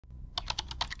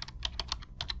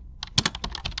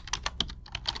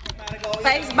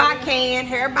Face by Can,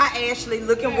 hair by Ashley.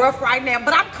 Looking rough right now,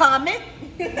 but I'm coming.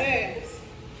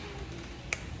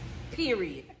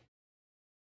 Period.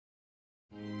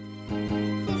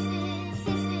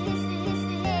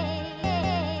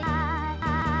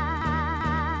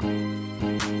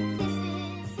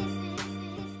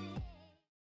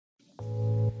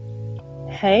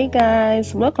 Hey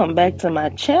guys, welcome back to my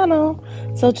channel.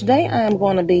 So today I am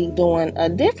going to be doing a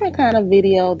different kind of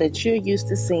video that you're used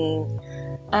to seeing.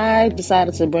 I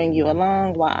decided to bring you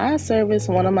along while I service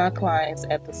one of my clients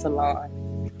at the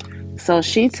salon. So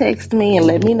she texted me and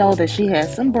let me know that she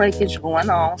has some breakage going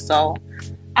on. So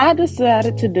I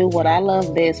decided to do what I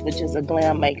love best, which is a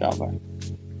glam makeover.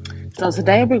 So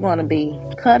today we're going to be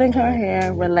cutting her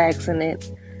hair, relaxing it,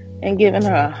 and giving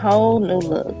her a whole new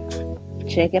look.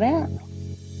 Check it out.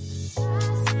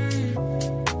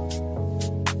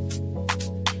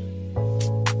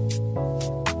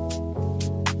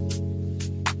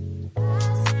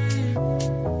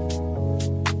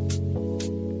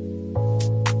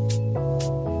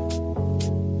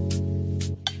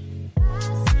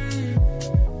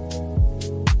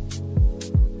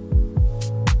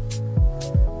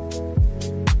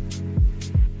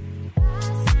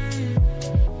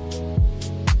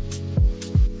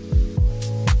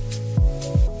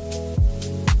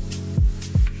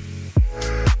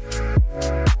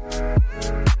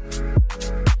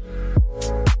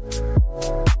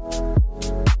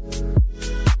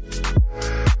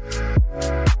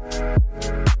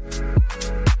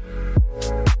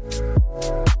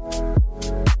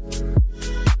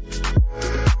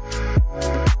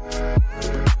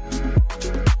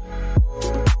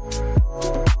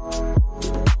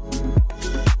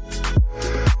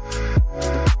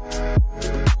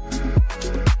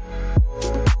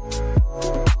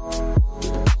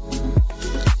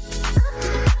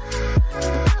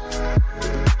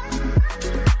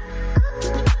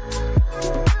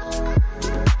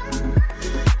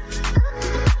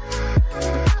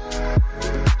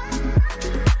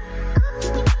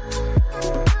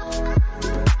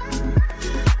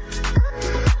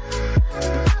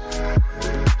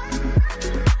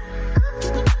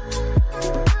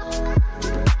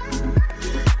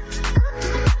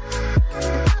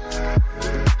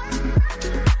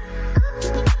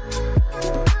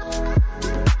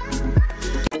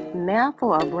 Now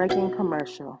for a breaking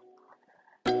commercial.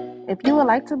 If you would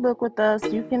like to book with us,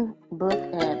 you can book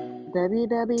at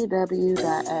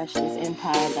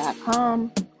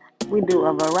www.ashlesempire.com. We do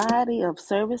a variety of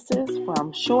services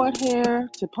from short hair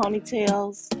to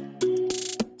ponytails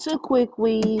to quick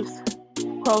weaves,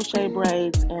 crochet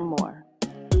braids, and more.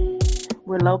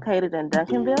 We're located in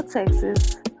Duncanville,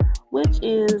 Texas, which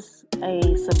is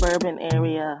a suburban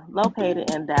area located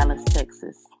in Dallas,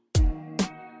 Texas.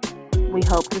 We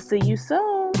hope to see you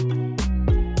soon.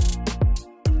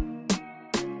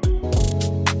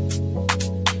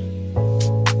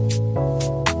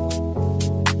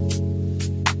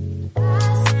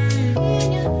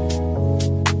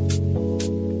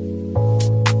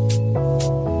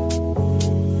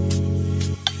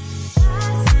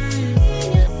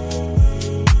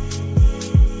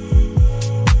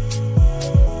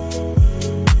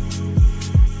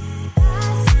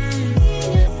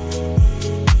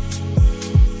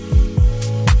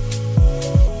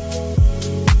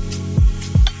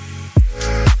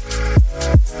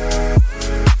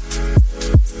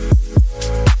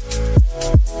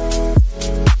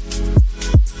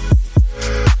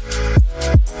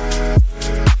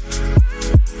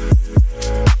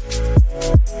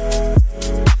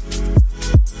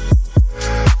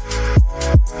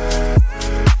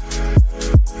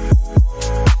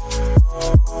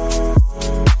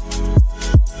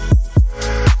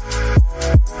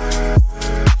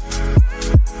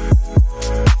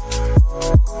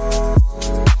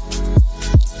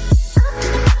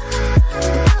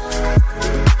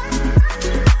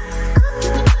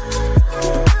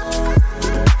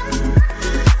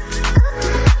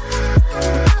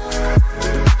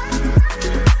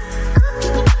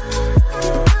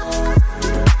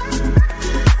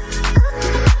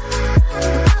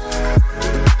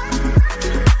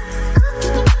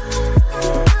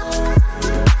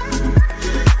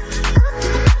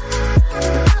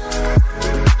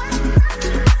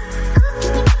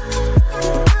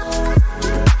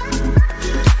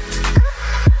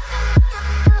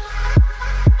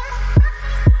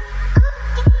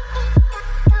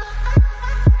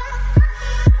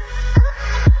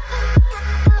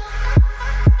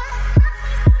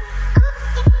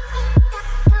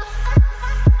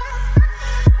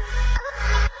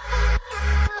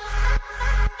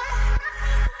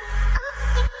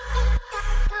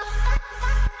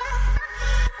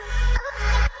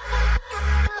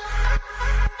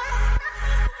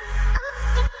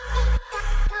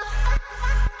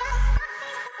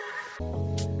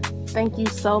 Thank you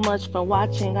so much for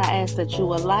watching. I ask that you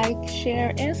will like,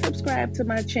 share, and subscribe to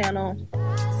my channel.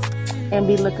 And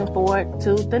be looking forward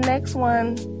to the next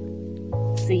one.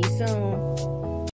 See you soon.